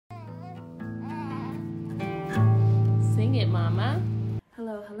Sing it, mama.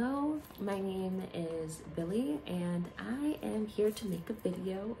 Hello, hello. My name is Billy, and I am here to make a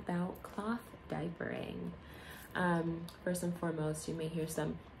video about cloth diapering. First and foremost, you may hear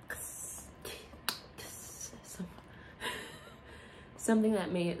something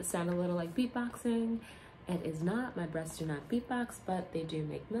that may sound a little like beatboxing. It is not. My breasts do not beatbox, but they do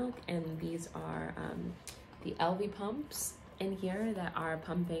make milk, and these are the LV pumps in here that are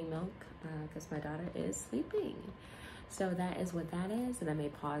pumping milk because my daughter is sleeping. So that is what that is, and I may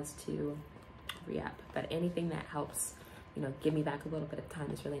pause to re-up, but anything that helps, you know, give me back a little bit of time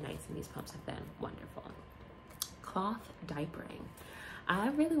is really nice, and these pumps have been wonderful. Cloth diapering. I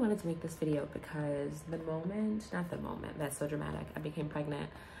really wanted to make this video because that's so dramatic, I became pregnant.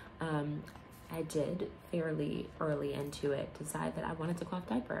 I did fairly early into it decide that I wanted to cloth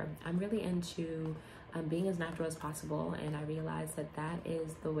diaper. I'm really into being as natural as possible, and I realized that that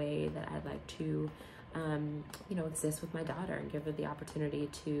is the way that I'd like to you know, exist with my daughter and give her the opportunity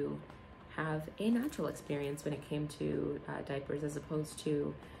to have a natural experience when it came to diapers as opposed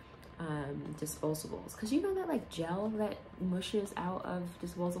to disposables. Because you know that like gel that mushes out of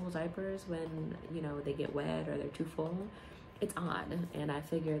disposable diapers when, you know, they get wet or they're too full, it's odd, and I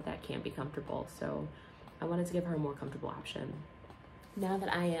figured that can't be comfortable, so I wanted to give her a more comfortable option. Now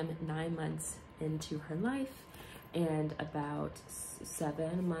that I am 9 months into her life and about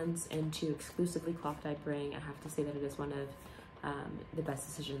 7 months into exclusively cloth diapering, I have to say that it is one of the best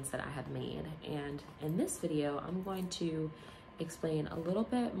decisions that I have made. And in this video, I'm going to explain a little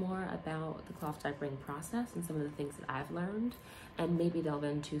bit more about the cloth diapering process and some of the things that I've learned, and maybe delve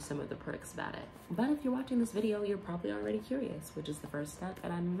into some of the perks about it. But if you're watching this video, you're probably already curious, which is the first step,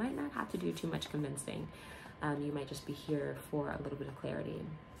 and I might not have to do too much convincing. You might just be here for a little bit of clarity.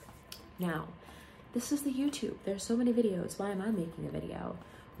 Now, this is the YouTube. There's so many videos. Why am I making a video?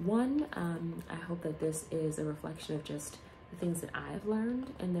 One, I hope that this is a reflection of just the things that I've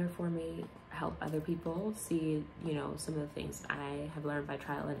learned, and therefore may help other people see, you know, some of the things I have learned by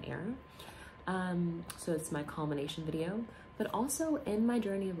trial and error. So it's my culmination video, but also in my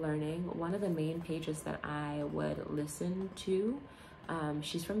journey of learning, one of the main pages that I would listen to,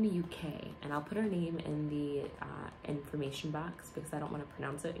 she's from the UK, and I'll put her name in the information box because I don't want to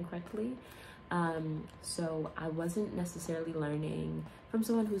pronounce it incorrectly. So I wasn't necessarily learning from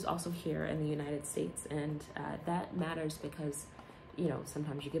someone who's also here in the United States, and that matters because, you know,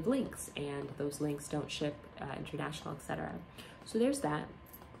 sometimes you give links and those links don't ship international, etc. So there's that.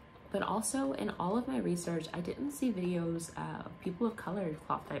 But also in all of my research, I didn't see videos of people of color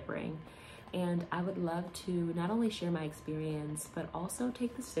cloth diapering, and I would love to not only share my experience, but also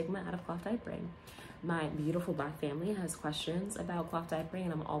take the stigma out of cloth diapering. My beautiful Black family has questions about cloth diapering,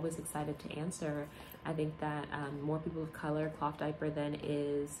 and I'm always excited to answer. I think that more people of color cloth diaper than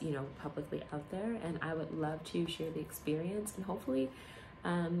is, you know, publicly out there, and I would love to share the experience and hopefully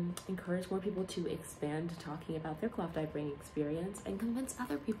encourage more people to expand talking about their cloth diapering experience and convince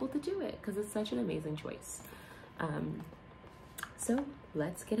other people to do it because it's such an amazing choice. So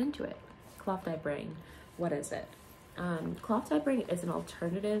let's get into it. Cloth diapering, what is it? Cloth diapering is an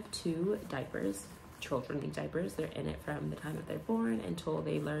alternative to diapers. Children need diapers. They're in it from the time that they're born until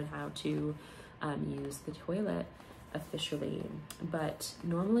they learn how to use the toilet officially. But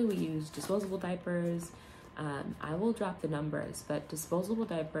normally we use disposable diapers. I will drop the numbers, but disposable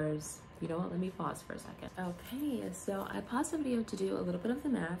diapers, you know what, let me pause for a second. Okay, so I paused the video to do a little bit of the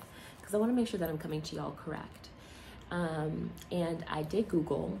math because I want to make sure that I'm coming to y'all correct. And I did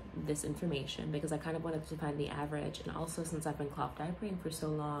Google this information because I kind of wanted to find the average, and also since I've been cloth diapering for so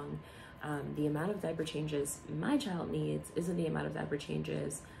long, the amount of diaper changes my child needs isn't the amount of diaper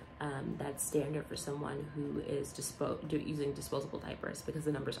changes that's standard for someone who is using disposable diapers, because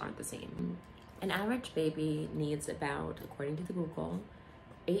the numbers aren't the same. An average baby needs about, according to the Google,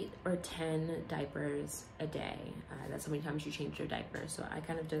 8 or 10 diapers a day. That's how many times you change your diaper. So I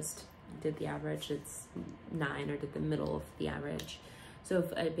kind of just did the average. It's 9, or did the middle of the average. So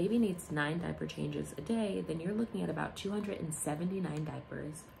if a baby needs 9 diaper changes a day, then you're looking at about 279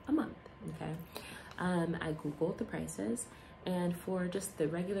 diapers a month, okay? I Googled the prices, and for just the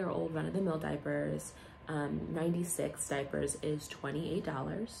regular old run-of-the-mill diapers, 96 diapers is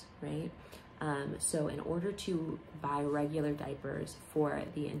 $28, right? So in order to buy regular diapers for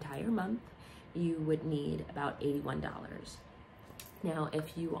the entire month, you would need about $81. Now,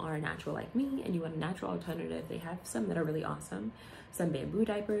 if you are natural like me and you want a natural alternative, they have some that are really awesome. Some bamboo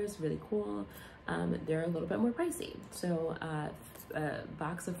diapers, really cool. They're a little bit more pricey. So a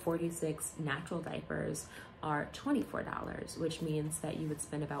box of 46 natural diapers are $24, which means that you would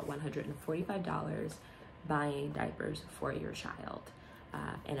spend about $145 buying diapers for your child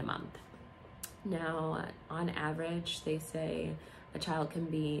in a month. Now, on average, they say a child can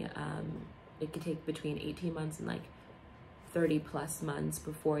be, it could take between 18 months and like 30 plus months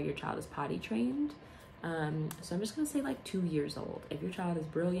before your child is potty trained. So I'm just gonna say like 2 years old. If your child is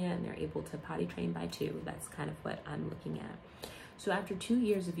brilliant and they're able to potty train by 2, that's kind of what I'm looking at. So after 2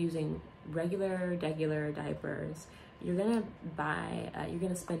 years of using regular diapers, you're gonna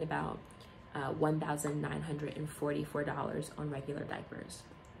spend about $1,944 on regular diapers,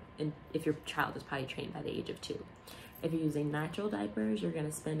 and if your child is potty trained by the age of 2. If you're using natural diapers, you're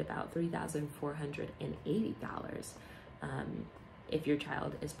gonna spend about $3,480 if your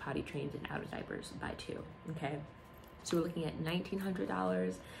child is potty trained and out of diapers by 2, okay? So we're looking at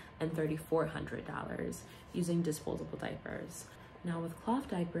 $1,900 and $3,400 using disposable diapers. Now with cloth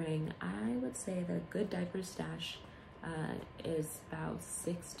diapering, I would say that a good diaper stash is about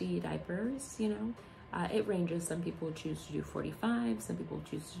 60 diapers, you know? It ranges. Some people choose to do 45, some people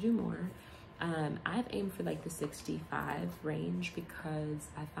choose to do more. I've aimed for like the 65 range because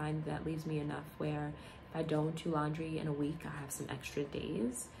I find that leaves me enough where if I don't do laundry in a week, I have some extra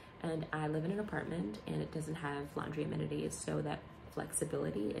days. And I live in an apartment and it doesn't have laundry amenities, so that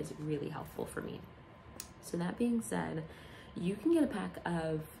flexibility is really helpful for me. So that being said, you can get a pack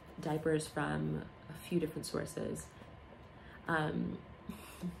of diapers from a few different sources. And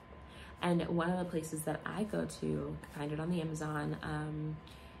one of the places that I go to find it on the Amazon,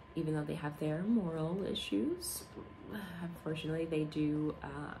 even though they have their moral issues, unfortunately they do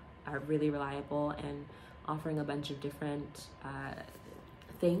are really reliable and offering a bunch of different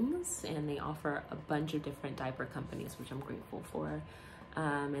things, and they offer a bunch of different diaper companies, which I'm grateful for.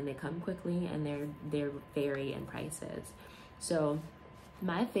 And they come quickly and they're vary in prices. So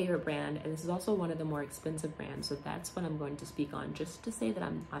my favorite brand, and this is also one of the more expensive brands, so that's what I'm going to speak on, just to say that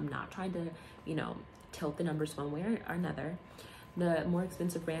I'm not trying to, you know, tilt the numbers one way or another. The more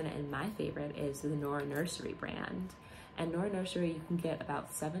expensive brand and my favorite is the Nora Nursery brand. And Nora Nursery, you can get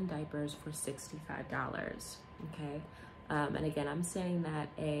about 7 diapers for $65, okay? And again, I'm saying that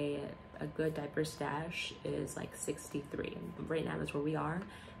a good diaper stash is like 63. Right now that's where we are,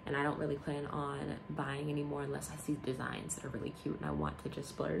 and I don't really plan on buying any more unless I see designs that are really cute and I want to just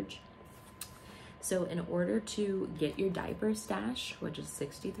splurge. So in order to get your diaper stash, which is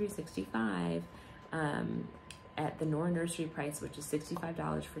 $63.65, at the Nora Nursery price, which is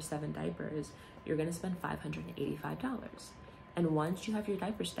 $65 for 7 diapers, you're gonna spend $585. And once you have your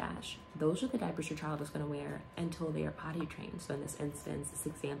diaper stash, those are the diapers your child is gonna wear until they are potty trained. So in this instance, this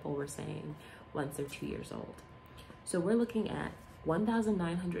example, we're saying once they're 2 years old. So we're looking at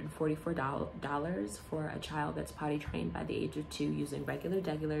 $1,944 for a child that's potty trained by the age of 2 using regular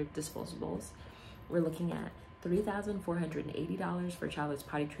disposables. We're looking at $3,480 for a child that's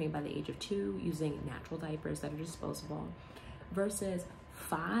potty trained by the age of 2 using natural diapers that are disposable, versus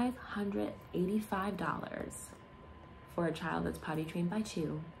 $585 for a child that's potty trained by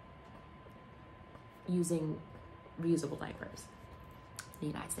 2 using reusable diapers.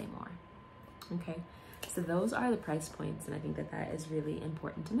 Need I say more? Okay, so those are the price points, and I think that that is really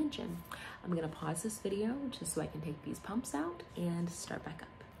important to mention. I'm gonna pause this video just so I can take these pumps out and start back up.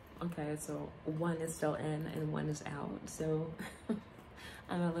 Okay, so one is still in and one is out, so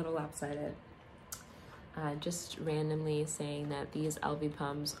I'm a little lopsided. Just randomly saying that these LV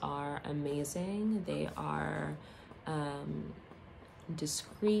pumps are amazing. They are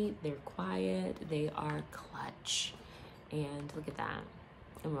discreet, they're quiet, they are clutch, and look at that.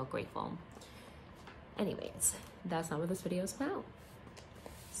 I'm real grateful. Anyways, that's not what this video is about.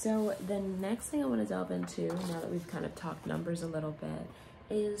 So the next thing I want to delve into, now that we've kind of talked numbers a little bit,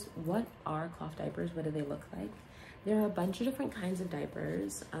 is what are cloth diapers? What do they look like? There are a bunch of different kinds of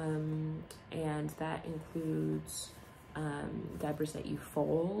diapers, and that includes diapers that you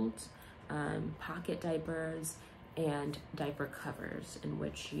fold, pocket diapers, and diaper covers, in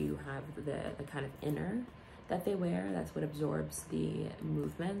which you have the kind of inner that they wear. That's what absorbs the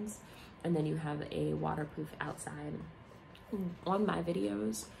movements. And then you have a waterproof outside. On my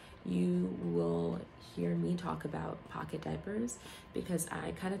videos, you will hear me talk about pocket diapers because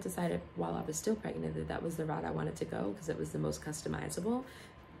I kind of decided while I was still pregnant that that was the route I wanted to go because it was the most customizable.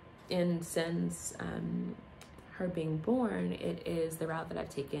 And since her being born, it is the route that I've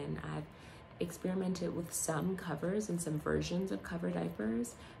taken. I've experimented with some covers and some versions of cover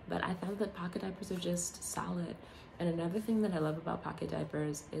diapers, but I found that pocket diapers are just solid. And another thing that I love about pocket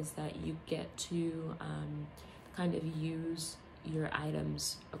diapers is that you get to kind of use your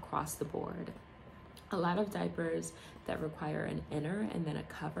items across the board. A lot of diapers that require an inner and then a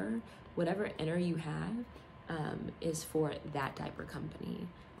cover, whatever inner you have is for that diaper company.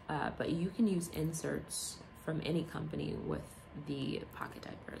 But you can use inserts from any company with the pocket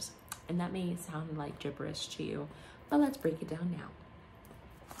diapers. And that may sound like gibberish to you, but let's break it down now.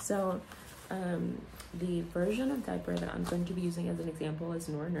 So the version of diaper that I'm going to be using as an example is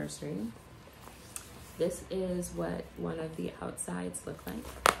Nora Nursery. This is what one of the outsides look like.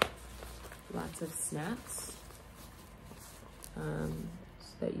 Lots of snaps so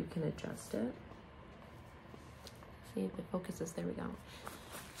that you can adjust it. See if it focuses, there we go.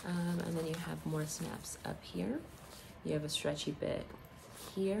 And then you have more snaps up here. You have a stretchy bit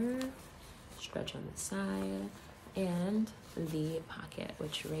here, stretch on the side, and the pocket,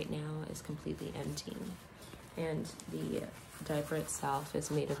 which right now is completely empty. And the diaper itself is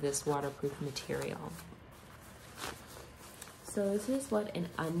made of this waterproof material. So this is what an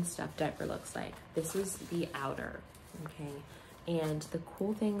unstuffed diaper looks like. This is the outer, okay? And the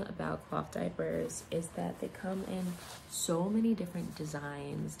cool thing about cloth diapers is that they come in so many different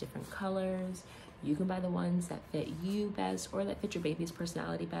designs, different colors. You can buy the ones that fit you best or that fit your baby's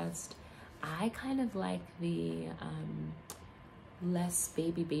personality best. I kind of like the less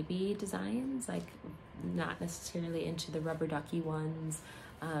baby designs, like not necessarily into the rubber ducky ones,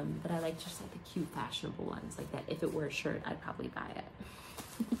 but I like just like the cute fashionable ones, like that if it were a shirt, I'd probably buy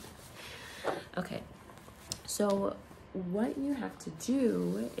it. Okay, so what you have to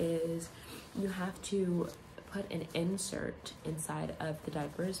do is you have to put an insert inside of the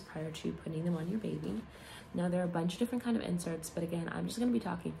diapers prior to putting them on your baby. Now there are a bunch of different kind of inserts, but again, I'm just gonna be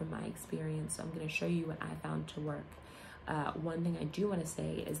talking from my experience. So I'm gonna show you what I found to work. One thing I do wanna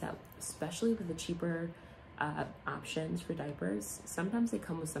say is that especially with the cheaper options for diapers, sometimes they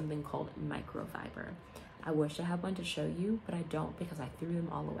come with something called microfiber. I wish I had one to show you, but I don't because I threw them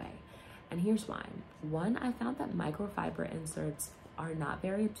all away. And here's why. One, I found that microfiber inserts are not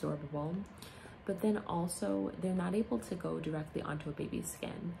very absorbable, but then also they're not able to go directly onto a baby's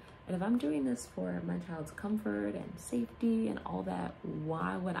skin. And if I'm doing this for my child's comfort and safety and all that,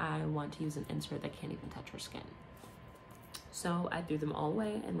 why would I want to use an insert that can't even touch her skin? So I threw them all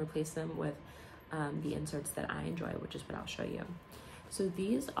away and replaced them with the inserts that I enjoy, which is what I'll show you. So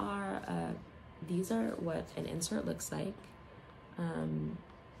these are what an insert looks like. And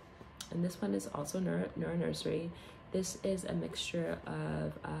this one is also Nora Nursery. This is a mixture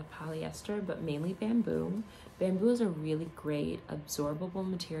of polyester, but mainly bamboo. Bamboo is a really great absorbable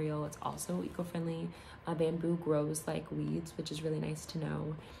material. It's also eco-friendly. Bamboo grows like weeds, which is really nice to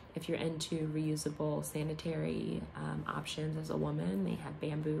know. If you're into reusable sanitary options as a woman, they have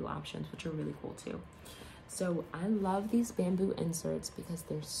bamboo options, which are really cool too. So I love these bamboo inserts because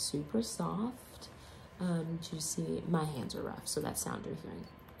they're super soft. You see, my hands are rough, so that sound you're hearing,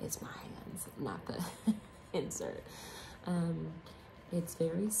 it's my hands, not the insert. It's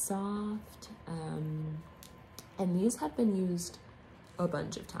very soft, and these have been used a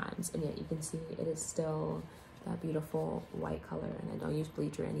bunch of times, and yet you can see it is still that beautiful white color, and I don't use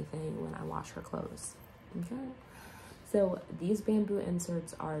bleach or anything when I wash her clothes. Okay, so these bamboo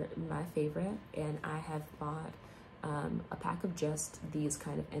inserts are my favorite, and I have bought a pack of just these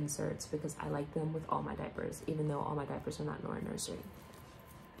kind of inserts because I like them with all my diapers, even though all my diapers are not Nora Nursery.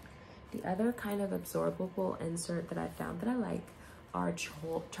 The other kind of absorbable insert that I found that I like are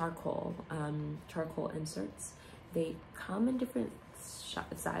charcoal inserts. They come in different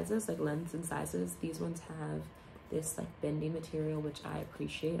sizes, like lengths and sizes. These ones have this like bendy material, which I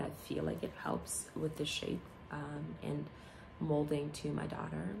appreciate. I feel like it helps with the shape and molding to my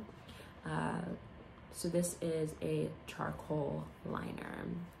daughter. So this is a charcoal liner,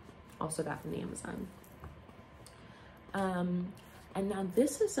 also got from the Amazon. And now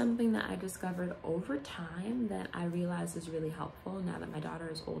this is something that I discovered over time that I realized is really helpful now that my daughter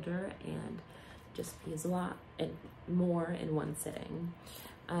is older and just pees a lot and more in one sitting.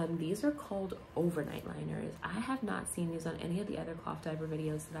 These are called overnight liners. I have not seen these on any of the other cloth diaper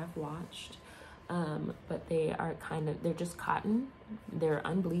videos that I've watched, but they are they're just cotton. They're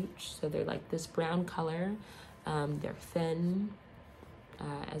unbleached, so they're like this brown color. They're thin,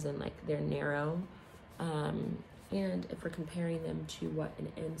 as in like they're narrow. And if we're comparing them to what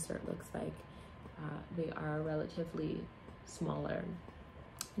an insert looks like, they are relatively smaller.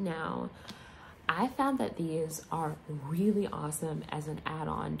 Now, I found that these are really awesome as an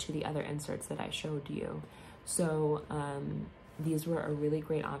add-on to the other inserts that I showed you. So these were a really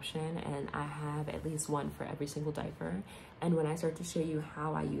great option, and I have at least one for every single diaper. And when I start to show you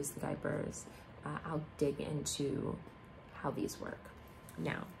how I use the diapers, I'll dig into how these work.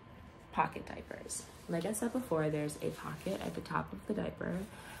 Now, pocket diapers. Like I said before, there's a pocket at the top of the diaper,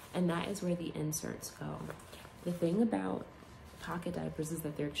 and that is where the inserts go. The thing about pocket diapers is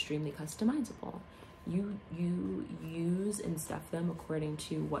that they're extremely customizable. You use and stuff them according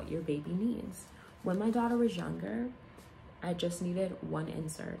to what your baby needs. When my daughter was younger, I just needed one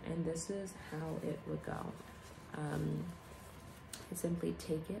insert, and this is how it would go. I simply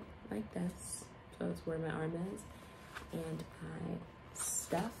take it like this, so it's where my arm is, and I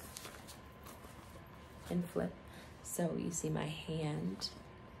stuff and flip. So you see my hand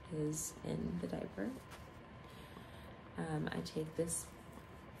is in the diaper. I take this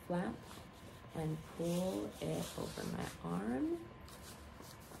flap and pull it over my arm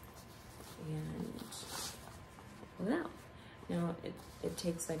and pull it out. Now it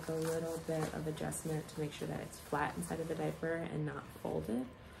takes like a little bit of adjustment to make sure that it's flat inside of the diaper and not folded,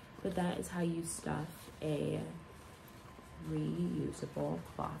 but that is how you stuff a reusable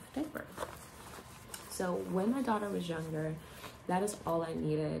cloth diaper. So when my daughter was younger, that is all I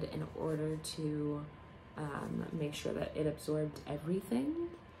needed in order to make sure that it absorbed everything.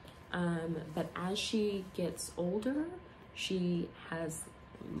 But as she gets older, she has,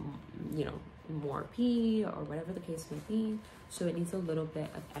 you know, more pee or whatever the case may be, so it needs a little bit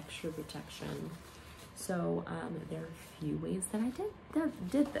of extra protection. So there are a few ways that I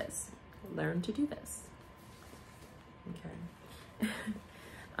did this. Learn to do this. Okay.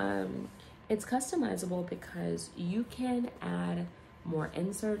 It's customizable because you can add more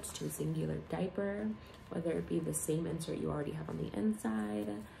inserts to a singular diaper, whether it be the same insert you already have on the inside,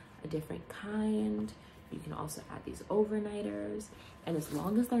 a different kind. You can also add these overnighters, and as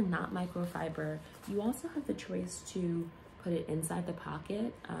long as they're not microfiber, you also have the choice to put it inside the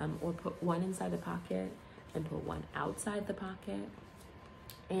pocket, or put one inside the pocket and put one outside the pocket.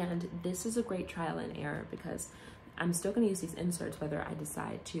 And this is a great trial and error because I'm still going to use these inserts whether I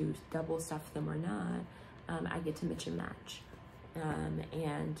decide to double stuff them or not. I get to mix and match.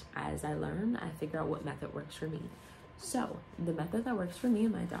 And as I learn, I figure out what method works for me. So the method that works for me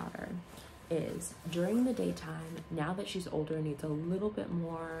and my daughter is during the daytime, now that she's older and needs a little bit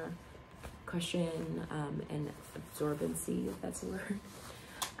more cushion and absorbency, if that's the word.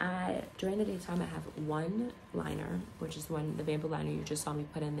 During the daytime, I have one liner, which is the bamboo liner you just saw me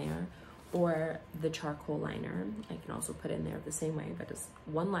put in there, or the charcoal liner. I can also put in there the same way, but just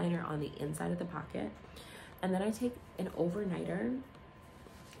one liner on the inside of the pocket. And then I take an overnighter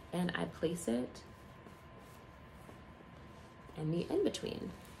and I place it in the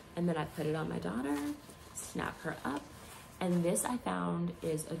in-between. And then I put it on my daughter, snap her up. And this I found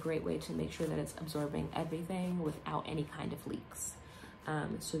is a great way to make sure that it's absorbing everything without any kind of leaks.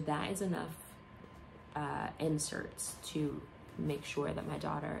 So that is enough inserts to make sure that my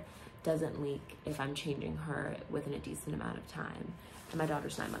daughter doesn't leak if I'm changing her within a decent amount of time. And my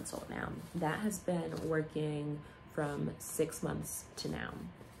daughter's 9 months old now. That has been working from 6 months to now.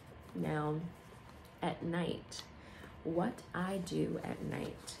 Now, at night, what I do at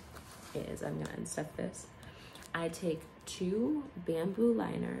night is, I'm gonna unstuff this. I take 2 bamboo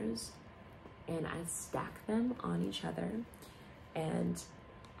liners and I stack them on each other, and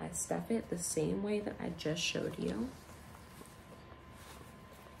I stuff it the same way that I just showed you.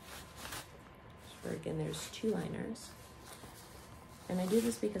 So again, there's 2 liners. And I do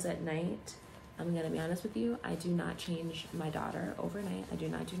this because at night, I'm gonna be honest with you, I do not change my daughter overnight. I do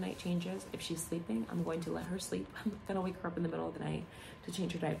not do night changes. If she's sleeping, I'm going to let her sleep. I'm not gonna wake her up in the middle of the night to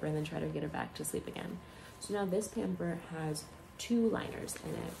change her diaper and then try to get her back to sleep again. So now this pamper has 2 liners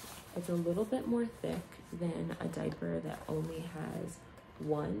in it. It's a little bit more thick than a diaper that only has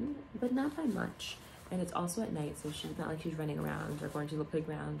 1, but not by much. And it's also at night, so she's not like she's running around or going to the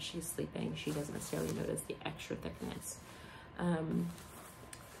playground. She's sleeping. She doesn't necessarily notice the extra thickness.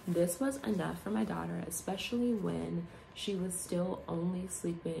 This was enough for my daughter, especially when she was still only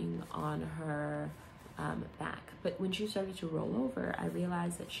sleeping on her back. But when she started to roll over, I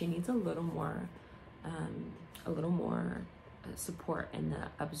realized that she needs a little more support in the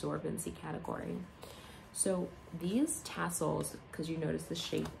absorbency category. So these tassels, because you notice the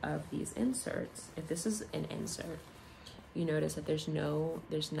shape of these inserts, if this is an insert, you notice that there's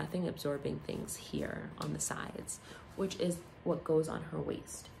nothing absorbing things here on the sides, which is what goes on her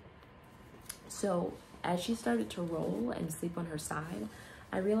waist. So as she started to roll and sleep on her side,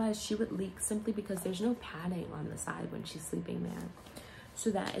 I realized she would leak simply because there's no padding on the side when she's sleeping there.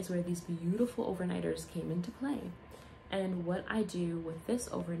 So that is where these beautiful overnighters came into play. And what I do with this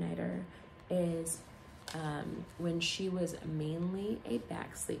overnighter is when she was mainly a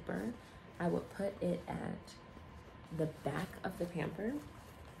back sleeper, I would put it at the back of the pamper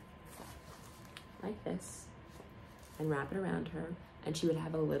like this and wrap it around her, and she would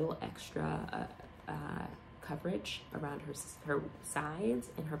have a little extra coverage around her sides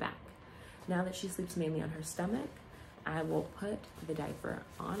and her back. Now that she sleeps mainly on her stomach, I will put the diaper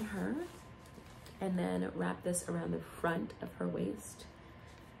on her and then wrap this around the front of her waist.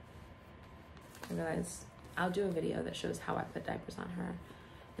 I realize I'll do a video that shows how I put diapers on her,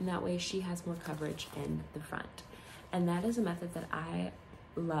 and that way she has more coverage in the front. And that is a method that I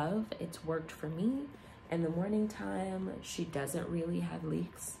love. It's worked for me. In the morning time, she doesn't really have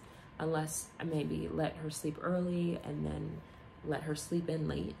leaks unless I maybe let her sleep early and then let her sleep in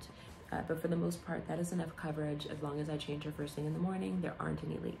late. But for the most part, that is enough coverage. As long as I change her first thing in the morning, there aren't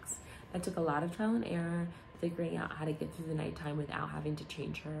any leaks. That took a lot of trial and error, figuring out how to get through the nighttime without having to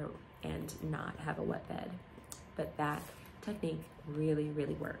change her and not have a wet bed. But that technique really,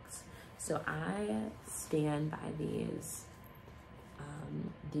 really works. So I stand by these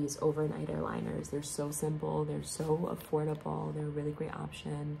overnighter liners. They're so simple, they're so affordable, they're a really great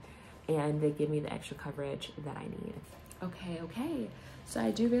option, and they give me the extra coverage that I need. Okay. So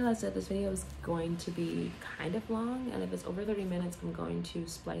I do realize that this video is going to be kind of long, and if it's over 30 minutes, I'm going to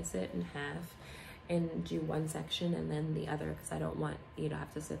splice it in half and do one section and then the other, because I don't want you to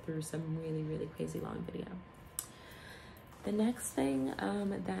have to sit through some really, really crazy long video. The next thing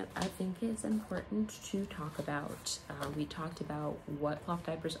that I think is important to talk about, we talked about what cloth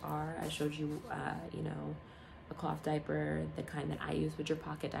diapers are. I showed you, you know, a cloth diaper, the kind that I use, which are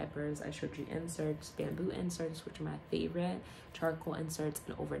pocket diapers. I showed you inserts, bamboo inserts, which are my favorite, charcoal inserts,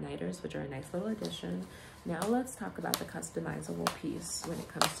 and overnighters, which are a nice little addition. Now let's talk about the customizable piece when it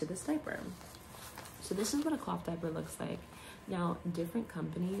comes to this diaper. So this is what a cloth diaper looks like. Now, different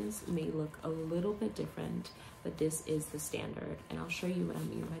companies may look a little bit different, but this is the standard. And I'll show you what I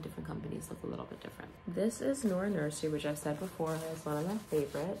mean by different companies look a little bit different. This is Nora Nursery, which I've said before is one of my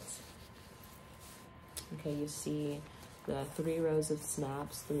favorites. Okay, you see the 3 rows of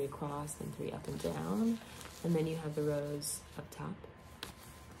snaps, 3 across, then 3 up and down. And then you have the rows up top.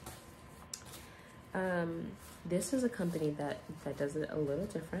 This is a company that does it a little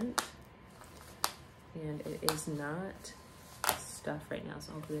different. And it is not stuff right now,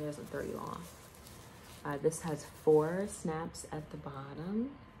 so hopefully it doesn't throw you off. This has 4 snaps at the bottom,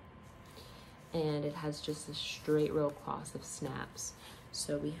 and it has just a straight row across of snaps.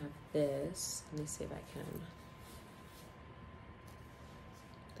 So we have this. Let me see if I can.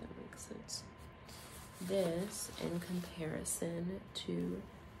 That makes sense. This in comparison to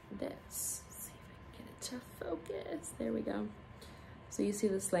this. Let's see if I can get it to focus. There we go. So you see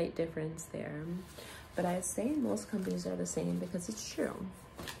the slight difference there. But I say most companies are the same because it's true.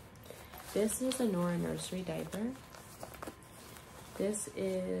 This is a Nora Nursery diaper. This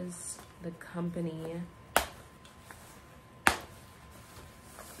is the company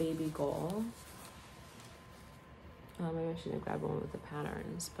Baby Goal. Maybe I should have grabbed one with the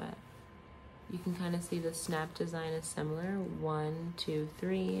patterns, but you can kind of see the snap design is similar. 1, 2,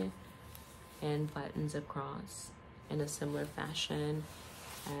 3, and buttons across in a similar fashion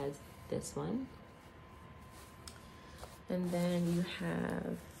as this one. And then you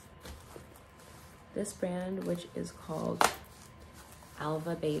have this brand, which is called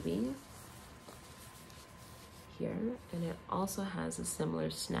Alva Baby here, and it also has a similar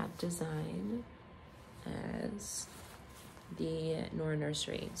snap design as the Nora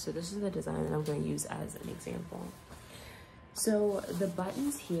Nursery. So this is the design that I'm going to use as an example. So the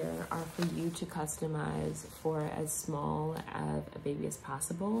buttons here are for you to customize for as small of a baby as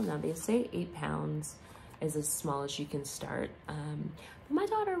possible. Now they say 8 pounds is as small as you can start. My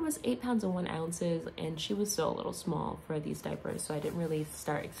daughter was 8 pounds and 1 ounce, and she was still a little small for these diapers, so I didn't really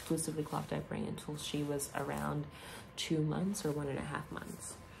start exclusively cloth diapering until she was around 2 months or 1.5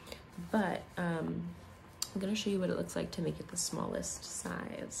 months. But I'm gonna show you what it looks like to make it the smallest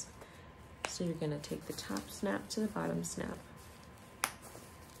size. So you're gonna take the top snap to the bottom snap,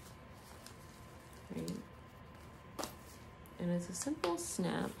 right? And it's a simple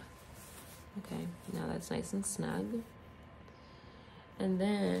snap. Okay, now that's nice and snug. And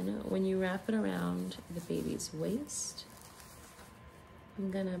then when you wrap it around the baby's waist,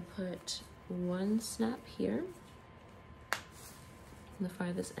 I'm gonna put 1 snap here on the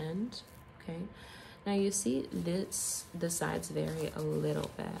farthest end, okay? Now you see this, the sides vary a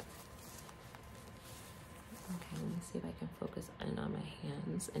little bit. Okay, let me see if I can focus in on my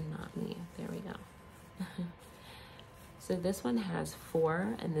hands and not me. There we go. So this one has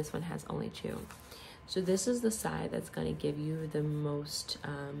 4 and this one has only 2. So this is the side that's going to give you the most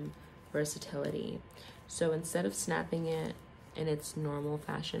versatility. So instead of snapping it in its normal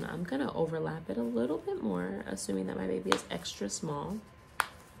fashion, I'm going to overlap it a little bit more, assuming that my baby is extra small.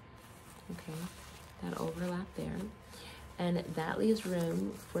 Okay, that overlap there. And that leaves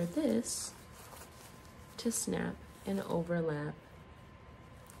room for this to snap and overlap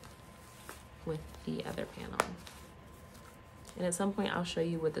with the other panel. And at some point, I'll show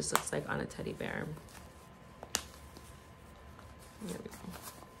you what this looks like on a teddy bear. There we go.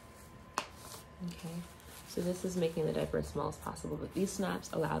 Okay, So this is making the diaper as small as possible, but these snaps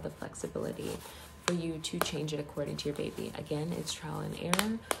allow the flexibility for you to change it according to your baby. Again, it's trial and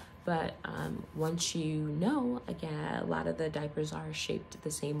error, but once you know, again, a lot of the diapers are shaped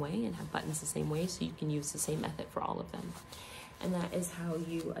the same way and have buttons the same way, so you can use the same method for all of them. And that is how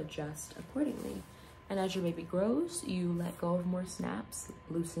you adjust accordingly. And as your baby grows, you let go of more snaps,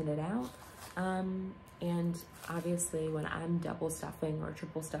 loosen it out. And obviously when I'm double stuffing or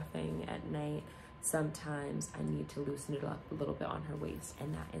triple stuffing at night, sometimes I need to loosen it up a little bit on her waist,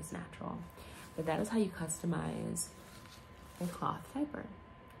 and that is natural. But that is how you customize a cloth diaper.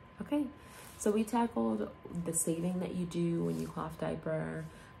 Okay, so we tackled the saving that you do when you cloth diaper.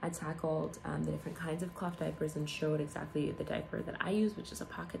 I tackled the different kinds of cloth diapers and showed exactly the diaper that I use, which is a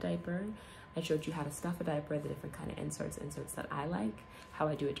pocket diaper. I showed you how to stuff a diaper, the different kind of inserts that I like, how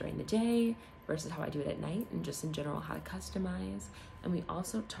I do it during the day versus how I do it at night, and just in general how to customize. And we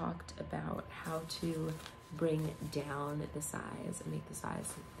also talked about how to bring down the size and make the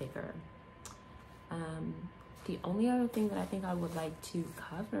size bigger. The only other thing that I think I would like to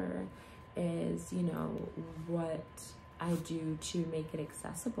cover is, you know, what I do to make it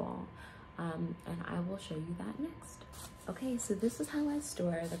accessible. And I will show you that next. Okay, so this is how I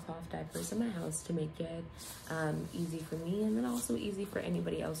store the cloth diapers in my house to make it easy for me, and then also easy for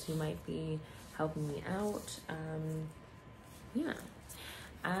anybody else who might be helping me out. Yeah,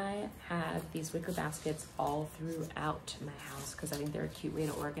 I have these wicker baskets all throughout my house because I think they're a cute way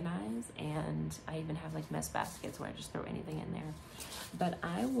to organize, and I even have like mess baskets where I just throw anything in there. But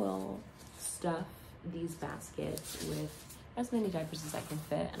I will stuff these baskets with as many diapers as I can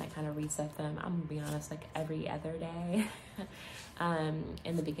fit, and I kind of reset them. I'm gonna be honest, like every other day.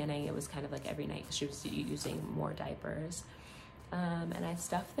 In the beginning, it was kind of like every night because she was using more diapers. And I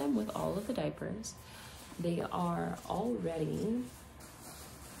stuffed them with all of the diapers. They are already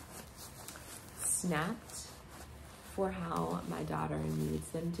snapped for how my daughter needs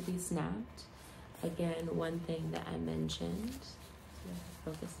them to be snapped. Again, one thing that I mentioned,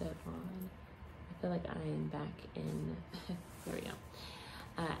 focus it on. I feel like I am back in, there we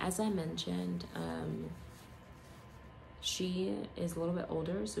go. As I mentioned, she is a little bit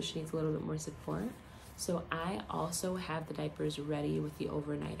older, so she needs a little bit more support. So I also have the diapers ready with the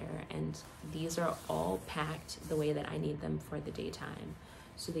overnighter, and these are all packed the way that I need them for the daytime.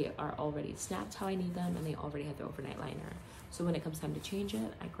 So they are already snapped how I need them, and they already have the overnight liner. So when it comes time to change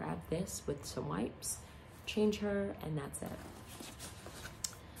it, I grab this with some wipes, change her, and that's it.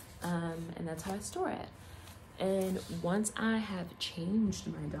 And that's how I store it. And once I have changed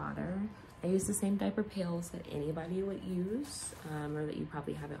my daughter, I use the same diaper pails that anybody would use, or that you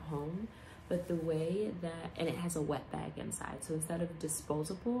probably have at home. But the way that, and it has a wet bag inside. So instead of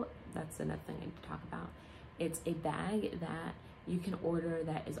disposable, that's another thing I need to talk about. It's a bag that you can order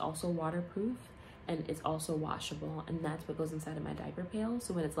that is also waterproof, and it's also washable, and that's what goes inside of my diaper pail.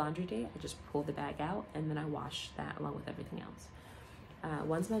 So when it's laundry day, I just pull the bag out and then I wash that along with everything else.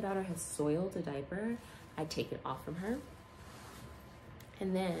 Once my daughter has soiled a diaper, I take it off from her.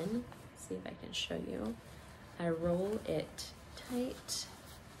 And then, see if I can show you, I roll it tight.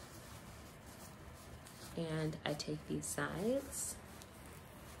 And I take these sides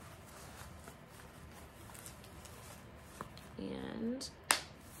and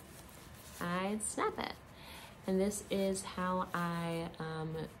I snap it. And this is how I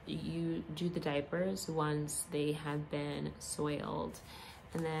you do the diapers once they have been soiled.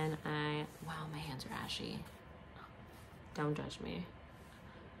 And then wow, my hands are ashy. Don't judge me.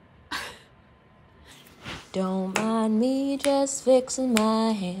 Don't mind me just fixing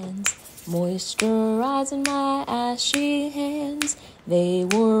my hands, moisturizing my ashy hands. They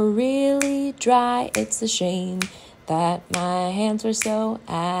were really dry, it's a shame that my hands were so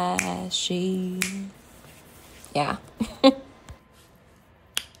ashy. Yeah. Okay,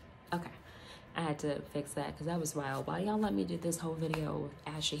 I had to fix that because that was wild. Why y'all let me do this whole video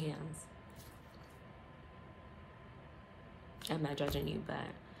with ashy hands? I'm not judging you, but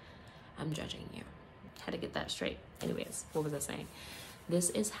I'm judging you. Had to get that straight. Anyways, what was I saying? This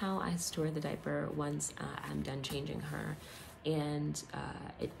is how I store the diaper once I'm done changing her. And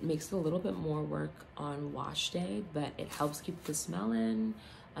it makes it a little bit more work on wash day, but it helps keep the smell in.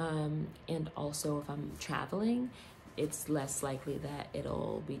 And also if I'm traveling, it's less likely that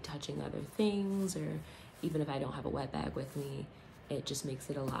it'll be touching other things, or even if I don't have a wet bag with me, it just makes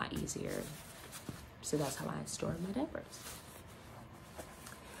it a lot easier. So that's how I store my diapers.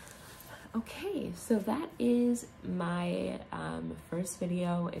 Okay, so that is my first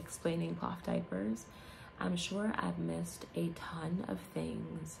video explaining cloth diapers. I'm sure I've missed a ton of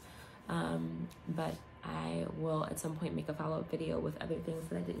things, but I will at some point make a follow-up video with other things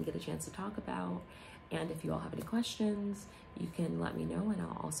that I didn't get a chance to talk about. And if you all have any questions, you can let me know, and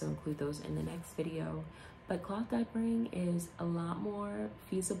I'll also include those in the next video. But cloth diapering is a lot more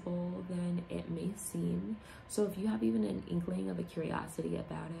feasible than it may seem. So if you have even an inkling of a curiosity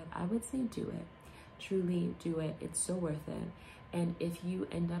about it, I would say do it. Truly do it. It's so worth it. And if you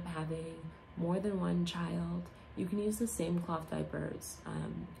end up having more than one child, you can use the same cloth diapers,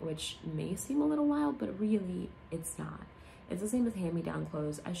 which may seem a little wild, but really it's not. It's the same as hand-me-down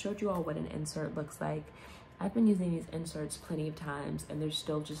clothes. I showed you all what an insert looks like. I've been using these inserts plenty of times, and they're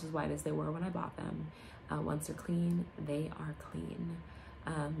still just as white as they were when I bought them. Once they're clean, they are clean.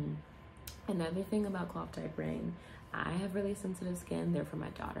 Another thing about cloth diapering, I have really sensitive skin, therefore my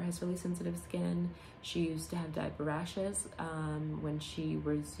daughter has really sensitive skin. She used to have diaper rashes when she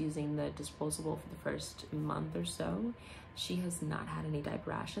was using the disposable for the first month or so. She has not had any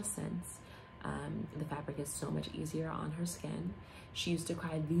diaper rashes since. The fabric is so much easier on her skin. She used to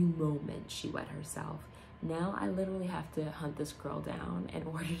cry the moment she wet herself. Now I literally have to hunt this girl down in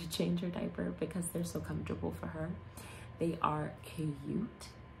order to change her diaper because they're so comfortable for her. They are cute.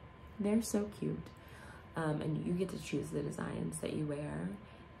 They're so cute. And you get to choose the designs that you wear.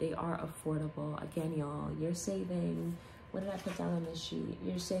 They are affordable. Again, y'all, you're saving, what did I put down on this sheet?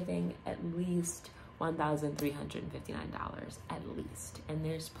 You're saving at least $1,359 at least, and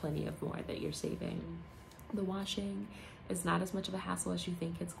there's plenty of more that you're saving. The washing is not as much of a hassle as you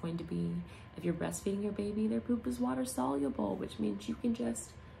think it's going to be. If you're breastfeeding your baby, their poop is water soluble, which means you can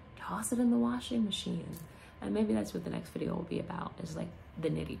just toss it in the washing machine. And maybe that's what the next video will be about, is like the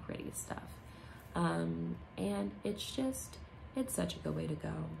nitty-gritty stuff. And it's such a good way to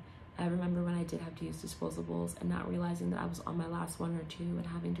go. I remember when I did have to use disposables and not realizing that I was on my last one or two and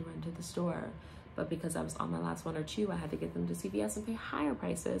having to run to the store. But because I was on my last one or two, I had to get them to CVS and pay higher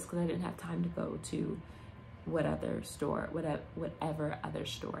prices because I didn't have time to go to whatever other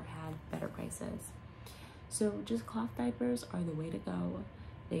store had better prices. So just cloth diapers are the way to go.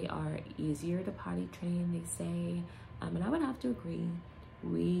 They are easier to potty train, they say. And I would have to agree.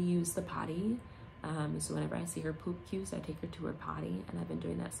 We use the potty. So whenever I see her poop cues, I take her to her potty. And I've been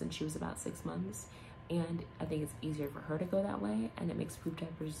doing that since she was about 6 months. And I think it's easier for her to go that way. And it makes poop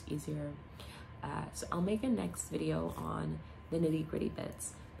diapers easier. So I'll make a next video on the nitty-gritty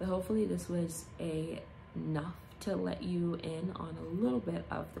bits, but hopefully this was enough to let you in on a little bit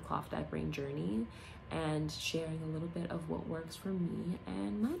of the cloth diapering journey and sharing a little bit of what works for me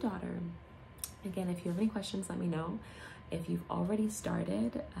and my daughter. Again, if you have any questions, let me know. If you've already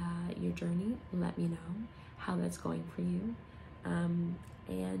started your journey, let me know how that's going for you.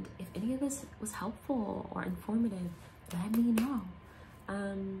 And if any of this was helpful or informative, let me know.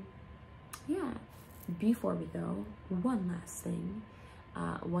 Yeah, before we go, one last thing.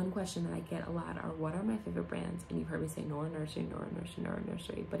 One question that I get a lot are, what are my favorite brands? And you've heard me say Nora Nursery, Nora Nursery, Nora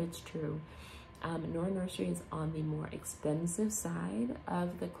Nursery, but it's true. Nora Nursery is on the more expensive side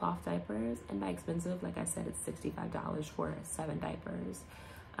of the cloth diapers. And by expensive, like I said, it's $65 for 7 diapers.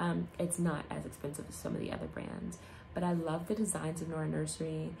 It's not as expensive as some of the other brands, but I love the designs of Nora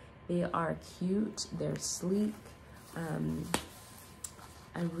Nursery. They are cute, they're sleek.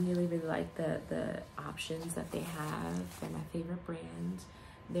 I really, really like the options that they have. They're my favorite brand.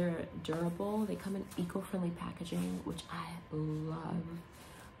 They're durable. They come in eco-friendly packaging, which I love.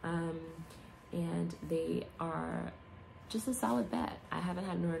 And they are just a solid bet. I haven't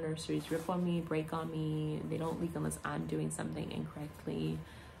had Nora Nurseries rip on me, break on me. They don't leak unless I'm doing something incorrectly.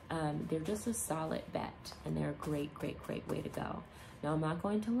 They're just a solid bet, and they're a great, great, great way to go. Now, I'm not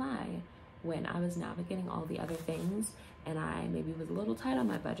going to lie. When I was navigating all the other things, and I maybe was a little tight on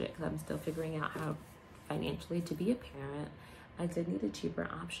my budget because I'm still figuring out how financially to be a parent, I did need a cheaper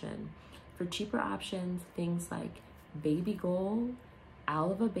option. For cheaper options, things like Baby Goal,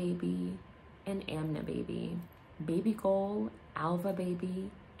 Alva Baby, and Amna Baby. Baby Goal, Alva Baby,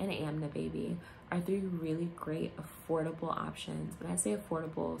 and Amna Baby are 3 really great affordable options. When I say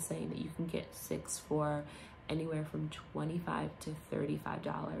affordable, saying that you can get 6 for anywhere from $25 to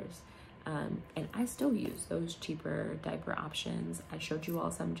 $35. And I still use those cheaper diaper options. I showed you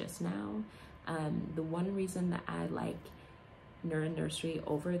all some just now. The one reason that I like Nora Nursery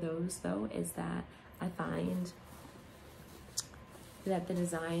over those, though, is that I find that the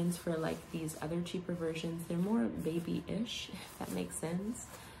designs for like these other cheaper versions, they're more baby-ish, if that makes sense.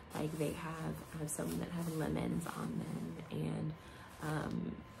 Like they have some that have lemons on them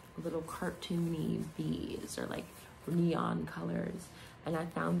and little cartoony bees or like neon colors. And I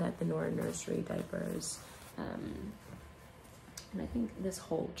found that the Nora Nursery diapers, and I think this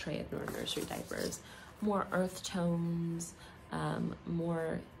whole tray of Nora Nursery diapers, more earth tones,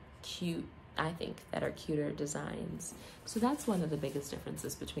 more cute I think, that are cuter designs. So that's one of the biggest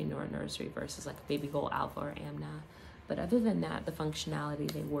differences between Nora Nursery versus like Baby Goal Alpha or Amna. But other than that, the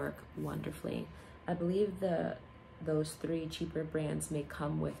functionality, they work wonderfully. I believe those 3 cheaper brands may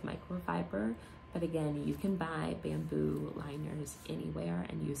come with microfiber, but again, you can buy bamboo liners anywhere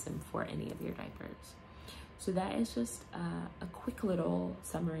and use them for any of your diapers. So that is just a quick little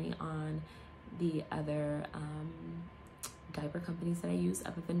summary on the other diaper companies that I use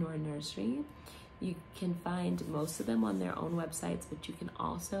other than Nora Nursery. You can find most of them on their own websites, but you can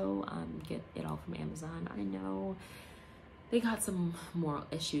also get it all from Amazon. I know they got some moral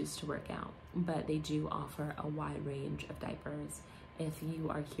issues to work out, but they do offer a wide range of diapers. If you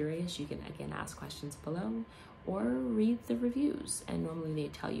are curious, you can again ask questions below or read the reviews, and normally they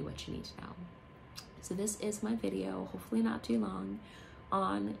tell you what you need to know. So this is my video, hopefully not too long,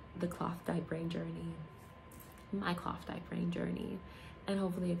 on the cloth diapering journey, my cloth diapering journey. And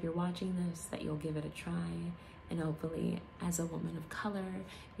hopefully if you're watching this, that you'll give it a try. And hopefully as a woman of color,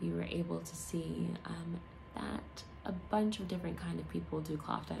 you were able to see that a bunch of different kind of people do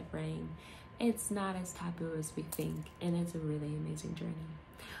cloth diapering. It's not as taboo as we think, and it's a really amazing journey.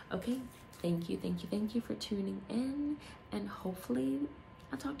 Okay, thank you for tuning in, and hopefully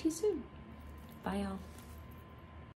I'll talk to you soon. Bye, y'all.